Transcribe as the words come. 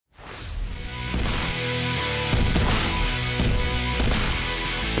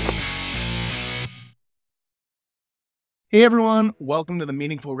Hey everyone, welcome to the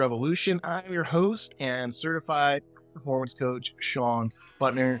Meaningful Revolution. I'm your host and certified performance coach, Sean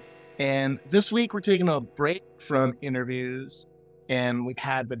Butner. And this week we're taking a break from interviews, and we've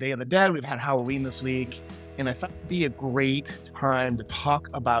had the Day of the Dead, we've had Halloween this week, and I thought it'd be a great time to talk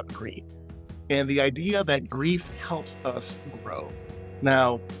about grief and the idea that grief helps us grow.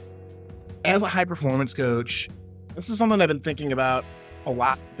 Now, as a high performance coach, this is something I've been thinking about a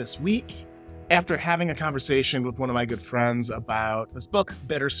lot this week after having a conversation with one of my good friends about this book,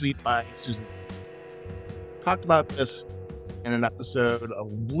 Bittersweet by Susan. Talked about this in an episode a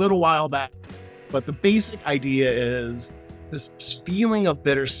little while back, but the basic idea is this feeling of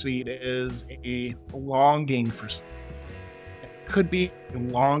bittersweet is a longing for something. It could be a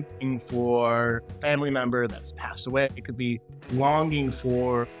longing for a family member that's passed away. It could be longing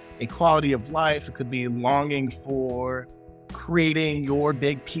for a quality of life. It could be longing for creating your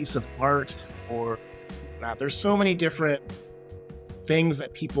big piece of art or not. There's so many different things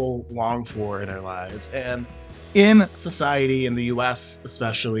that people long for in their lives. And in society, in the US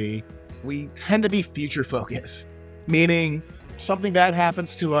especially, we tend to be future focused, meaning something bad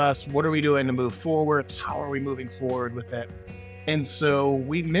happens to us. What are we doing to move forward? How are we moving forward with it? And so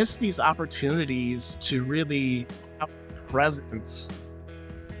we miss these opportunities to really have presence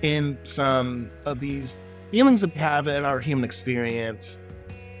in some of these feelings that we have in our human experience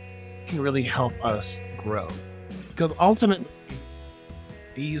can really help us grow. Because ultimately,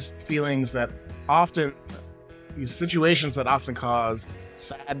 these feelings that often, these situations that often cause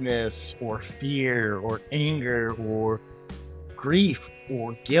sadness or fear or anger or grief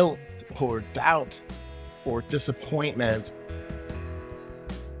or guilt or doubt or disappointment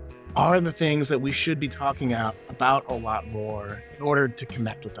are the things that we should be talking about a lot more in order to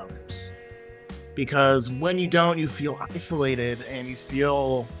connect with others. Because when you don't, you feel isolated and you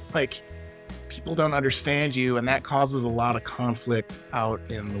feel like people don't understand you, and that causes a lot of conflict out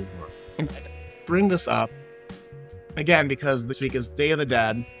in the world. And I bring this up again because this week is Day of the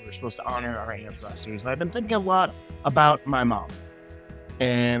Dead. We're supposed to honor our ancestors. I've been thinking a lot about my mom,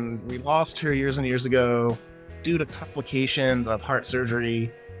 and we lost her years and years ago due to complications of heart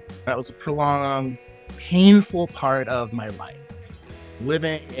surgery. That was a prolonged, painful part of my life.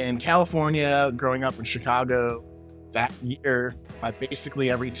 Living in California, growing up in Chicago, that year, basically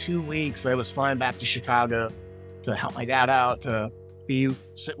every 2 weeks, I was flying back to Chicago to help my dad out, to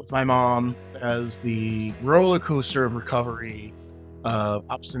sit with my mom as the roller coaster of recovery,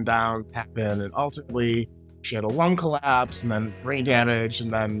 ups and downs happened. And ultimately, she had a lung collapse and then brain damage.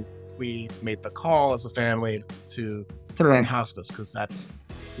 And then we made the call as a family to put her on hospice because that's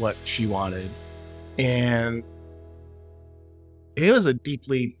what she wanted. And it was a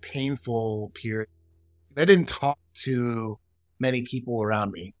deeply painful period. I didn't talk to many people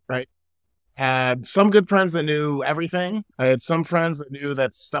around me, right? Had some good friends that knew everything. I had some friends that knew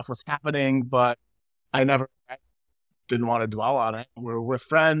that stuff was happening, but I didn't want to dwell on it. We're with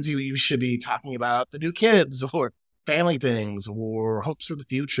friends, you should be talking about the new kids or family things or hopes for the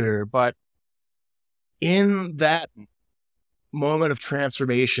future. But in that moment of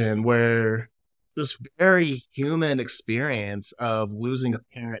transformation where this very human experience of losing a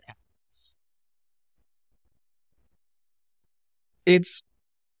parent happens, it's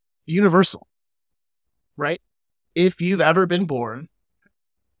universal, right? If you've ever been born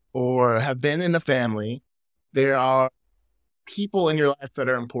or have been in a family, there are people in your life that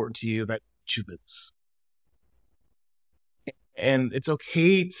are important to you that you lose. And it's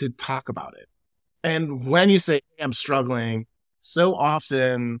okay to talk about it. And when you say, hey, I'm struggling, so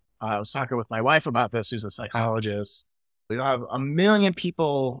often, I was talking with my wife about this, who's a psychologist. We have a million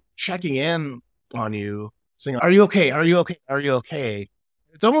people checking in on you saying, are you okay? Are you okay? Are you okay?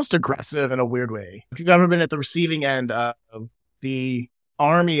 It's almost aggressive in a weird way. If you've ever been at the receiving end of the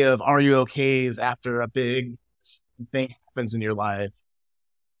army of are you okays after a big thing happens in your life,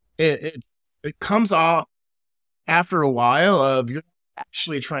 it comes off after a while of you're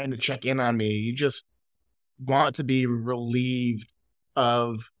actually trying to check in on me. You just want to be relieved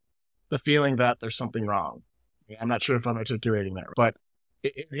of the feeling that there's something wrong. I'm not sure if I'm articulating that, but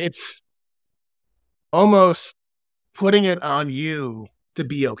it's almost putting it on you to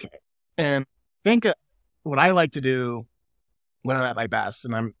be okay. And I think what I like to do when I'm at my best,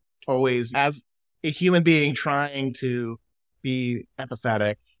 and I'm always, as a human being, trying to be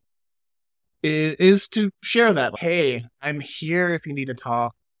empathetic, is to share that. Hey, I'm here if you need to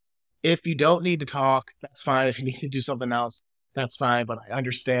talk. If you don't need to talk, that's fine. If you need to do something else, that's fine. But I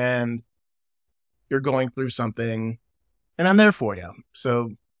understand you're going through something and I'm there for you. So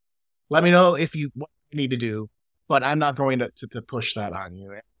let me know what you need to do, but I'm not going to push that on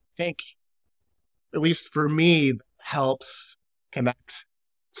you. I think, at least for me, helps connect.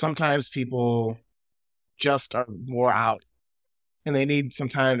 Sometimes people just are wore out and they need some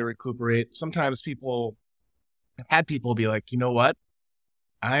time to recuperate. Sometimes I've had people be like, you know what?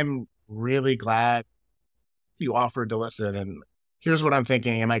 I'm really glad you offered to listen. And here's what I'm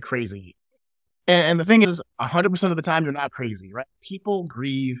thinking. Am I crazy? And the thing is, 100% of the time, you're not crazy, right? People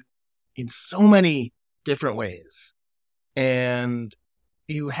grieve in so many different ways. And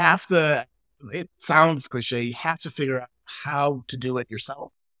you have to, it sounds cliche, you have to figure out how to do it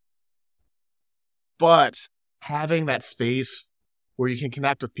yourself. But having that space where you can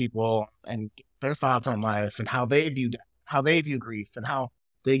connect with people and get their thoughts on life and how they view grief and how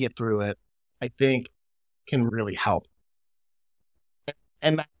they get through it, I think can really help.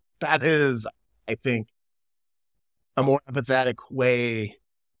 And that is, I think, a more empathetic way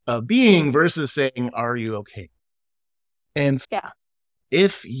of being versus saying, are you okay? And yeah,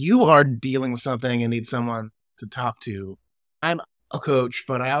 if you are dealing with something and need someone to talk to, I'm a coach,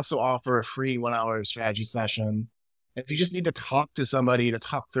 but I also offer a free 1 hour strategy session. And if you just need to talk to somebody to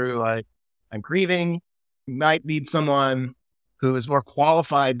talk through, like, I'm grieving, you might need someone who is more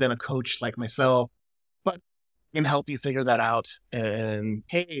qualified than a coach like myself, but can help you figure that out. And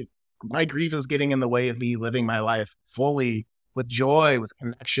hey, my grief is getting in the way of me living my life fully with joy, with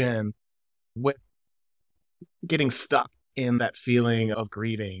connection, with getting stuck in that feeling of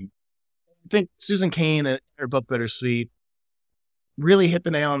grieving. I think Susan Cain in her book Bittersweet really hit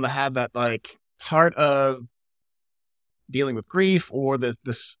the nail on the head that, like, part of dealing with grief or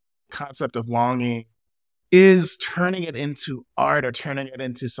this concept of longing is turning it into art or turning it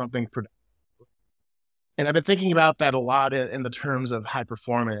into something productive. And I've been thinking about that a lot in the terms of high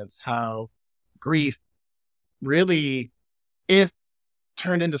performance, how grief really, if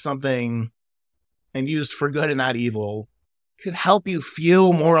turned into something and used for good and not evil, could help you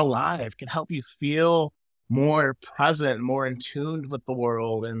feel more alive, can help you feel more present, more in tune with the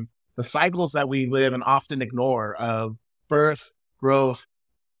world and the cycles that we live and often ignore of birth, growth,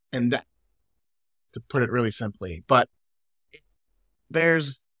 and death, to put it really simply. But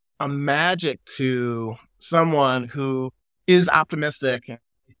there's a magic to someone who is optimistic. I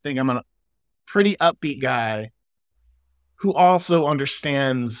think I'm a pretty upbeat guy who also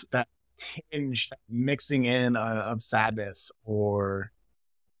understands that tinge, that mixing in of sadness or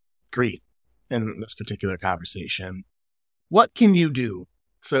grief in this particular conversation. What can you do?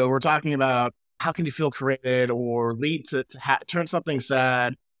 So we're talking about how can you feel created or lead to turn something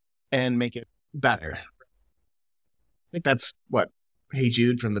sad and make it better. I think that's what Hey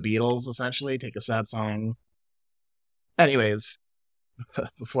Jude from the Beatles, essentially. Take a sad song. Anyways,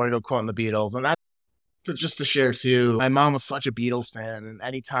 before I go quoting the Beatles, and that's just to share too, my mom was such a Beatles fan, and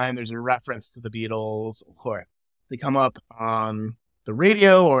anytime there's a reference to the Beatles, or they come up on the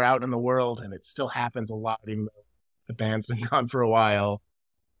radio or out in the world, and it still happens a lot, even though the band's been gone for a while.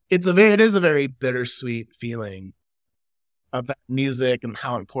 It is a very bittersweet feeling of that music and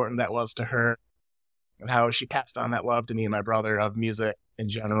how important that was to her and how she passed on that love to me and my brother of music in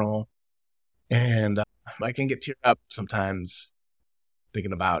general. And I can get teared up sometimes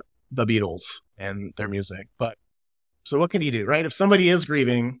thinking about the Beatles and their music. But so what can you do, right? If somebody is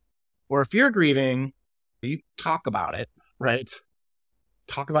grieving, or if you're grieving, you talk about it, right?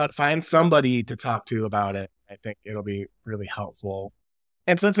 Talk about it, find somebody to talk to about it. I think it'll be really helpful.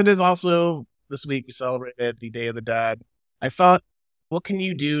 And since it is also this week, we celebrated the Day of the Dead, I thought, what can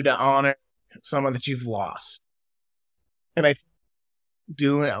you do to honor someone that you've lost? And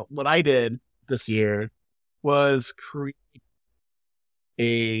what I did this year was create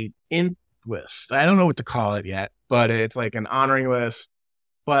a list. I don't know what to call it yet, but it's like an honoring list.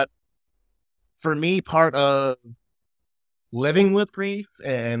 But for me, part of living with grief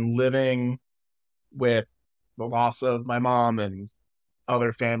and living with the loss of my mom and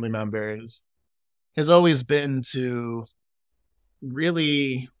other family members has always been to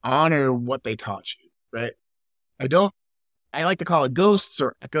really honor what they taught you, right? I like to call it ghosts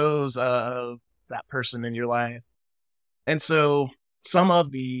or echoes of that person in your life. And so some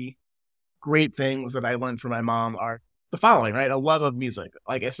of the great things that I learned from my mom are the following, right? A love of music.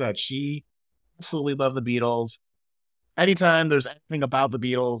 Like I said, she absolutely loved the Beatles. Anytime there's anything about the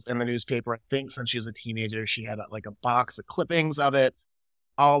Beatles in the newspaper, I think since she was a teenager, she had like a box of clippings of it,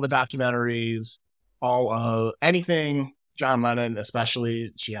 all the documentaries, all of anything John Lennon,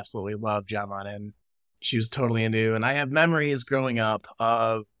 especially. She absolutely loved John Lennon. She was totally into, and I have memories growing up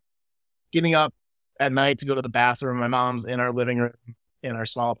of getting up at night to go to the bathroom. My mom's in our living room in our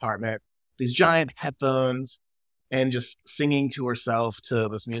small apartment, these giant headphones, and just singing to herself to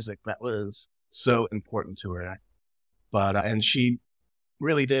this music that was so important to her. But and she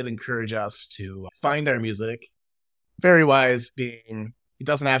really did encourage us to find our music very wise being, it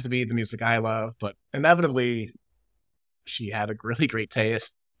doesn't have to be the music I love, but inevitably she had a really great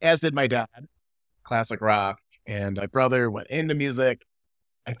taste, as did my dad, classic rock. And my brother went into music,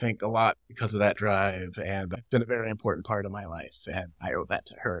 I think a lot because of that drive, and it's been a very important part of my life, and I owe that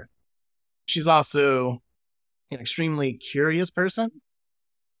to her. She's also an extremely curious person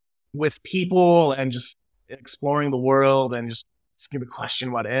with people and just exploring the world and just asking the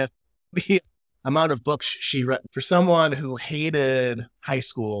question, what if? The amount of books she read for someone who hated high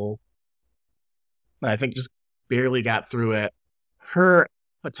school, and I think just barely got through it, her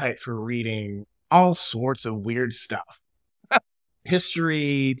appetite for reading all sorts of weird stuff,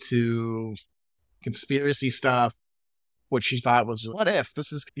 history to conspiracy stuff, what she thought was, what if?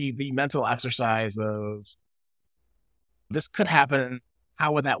 This is the mental exercise of this could happen.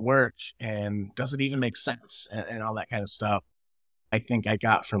 How would that work? And does it even make sense? And all that kind of stuff. I think I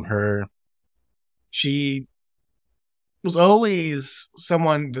got from her. She was always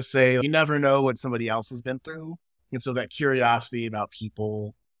someone to say, you never know what somebody else has been through. And so that curiosity about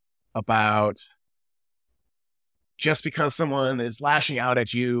people, about just because someone is lashing out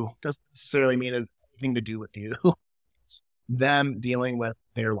at you doesn't necessarily mean it's anything to do with you. It's them dealing with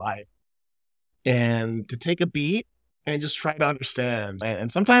their life. And to take a beat and just try to understand.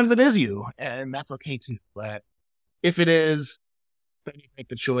 And sometimes it is you, and that's okay too. But if it is, then you make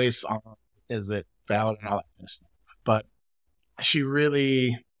the choice on, is it valid and all that kind of stuff. But she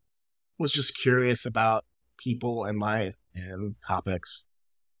really was just curious about people and life and topics.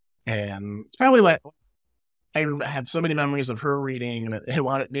 And it's probably why I have so many memories of her reading, and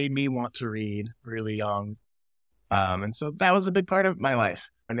it made me want to read really young. And so that was a big part of my life,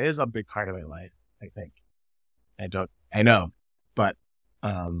 and it is a big part of my life, I think. I know, but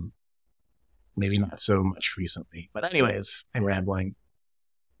maybe not so much recently. But anyways, I'm rambling.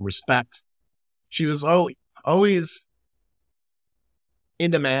 Respect. She was always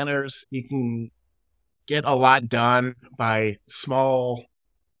into manners. You can get a lot done by small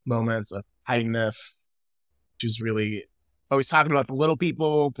moments of kindness. She was really always talking about the little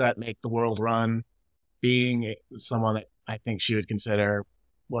people that make the world run, being someone that I think she would consider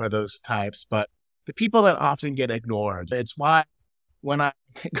one of those types, but the people that often get ignored. It's why when I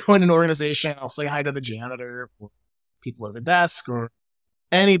go in an organization, I'll say hi to the janitor or people at the desk or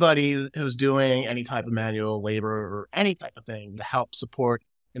anybody who's doing any type of manual labor or any type of thing to help support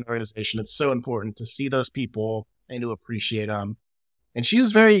an organization. It's so important to see those people and to appreciate them. And she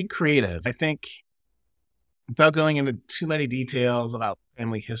was very creative. I think, without going into too many details about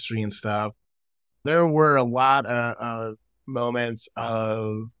family history and stuff, there were a lot of moments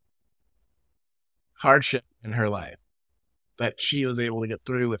of hardship in her life that she was able to get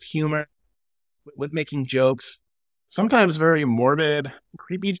through with humor, with making jokes, sometimes very morbid,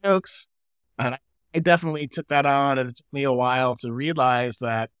 creepy jokes. And I definitely took that on, and it took me a while to realize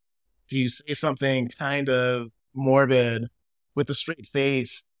that if you say something kind of morbid with a straight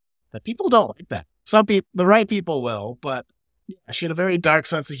face, that people don't like that. Some people, the right people will, but yeah, she had a very dark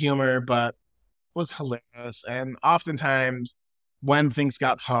sense of humor, but was hilarious. And oftentimes when things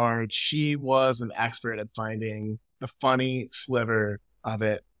got hard, she was an expert at finding the funny sliver of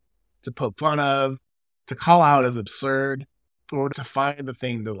it to poke fun of, to call out as absurd, or to find the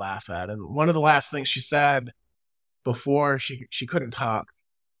thing to laugh at. And one of the last things she said before she couldn't talk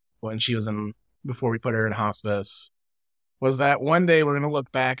when she was before we put her in hospice was that one day we're going to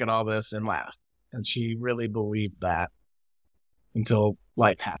look back at all this and laugh. And she really believed that until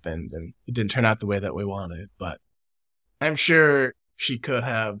life happened and it didn't turn out the way that we wanted. But I'm sure she could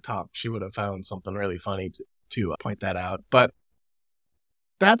have talked. She would have found something really funny to point that out. But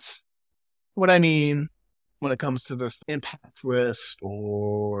that's what I mean when it comes to this impact list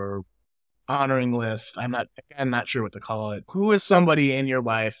or honoring list. I'm not sure what to call it. Who is somebody in your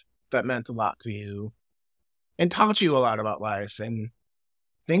life that meant a lot to you and taught you a lot about life? And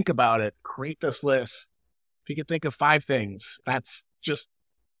think about it. Create this list. If you could think of 5 things, that's just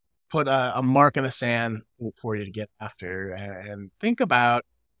put a mark in the sand for you to get after, and think about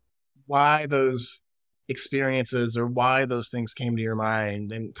why those experiences or why those things came to your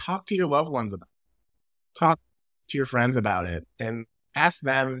mind, and talk to your loved ones about it. Talk to your friends about it and ask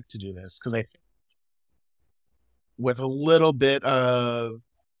them to do this. Because I think with a little bit of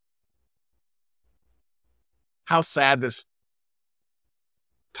how sad this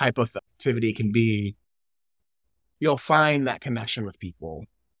type of activity can be, you'll find that connection with people.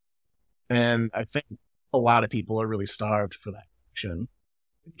 And I think a lot of people are really starved for that connection.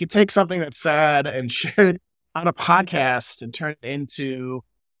 You can take something that's sad and share it on a podcast and turn it into,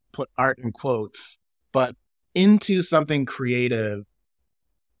 put art in quotes, but into something creative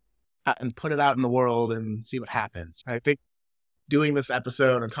and put it out in the world and see what happens. I think doing this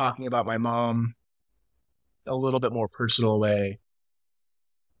episode and talking about my mom a little bit more personal way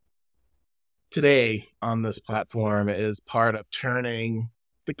today on this platform is part of turning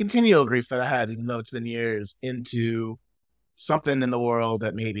the continual grief that I had, even though it's been years, into something in the world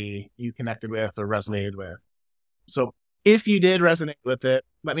that maybe you connected with or resonated with. So if you did resonate with it,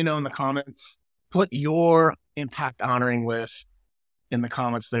 let me know in the comments. Put your impact honoring list in the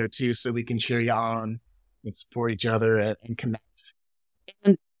comments there too, so we can cheer you on and support each other and connect.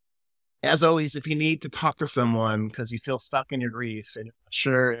 And as always, if you need to talk to someone because you feel stuck in your grief and you're not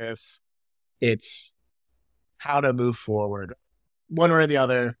sure if it's how to move forward, one way or the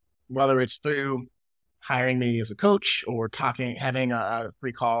other, whether it's through hiring me as a coach or having a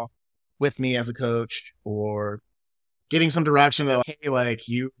free call with me as a coach, or getting some direction that, hey, like,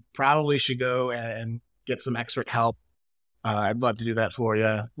 you probably should go and get some expert help. I'd love to do that for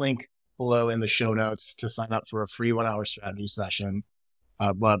you. Link below in the show notes to sign up for a free 1-hour strategy session.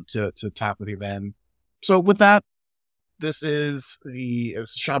 I'd love to talk with you then. So with that, this is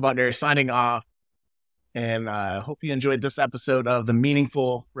Sean Butner signing off. And I hope you enjoyed this episode of The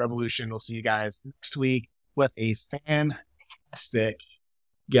Meaningful Revolution. We'll see you guys next week with a fantastic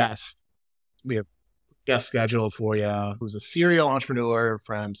guest. We have a guest scheduled for you who's a serial entrepreneur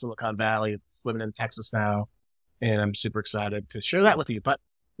from Silicon Valley. That's living in Texas now. And I'm super excited to share that with you. But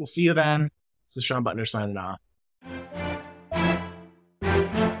we'll see you then. This is Sean Butner signing off.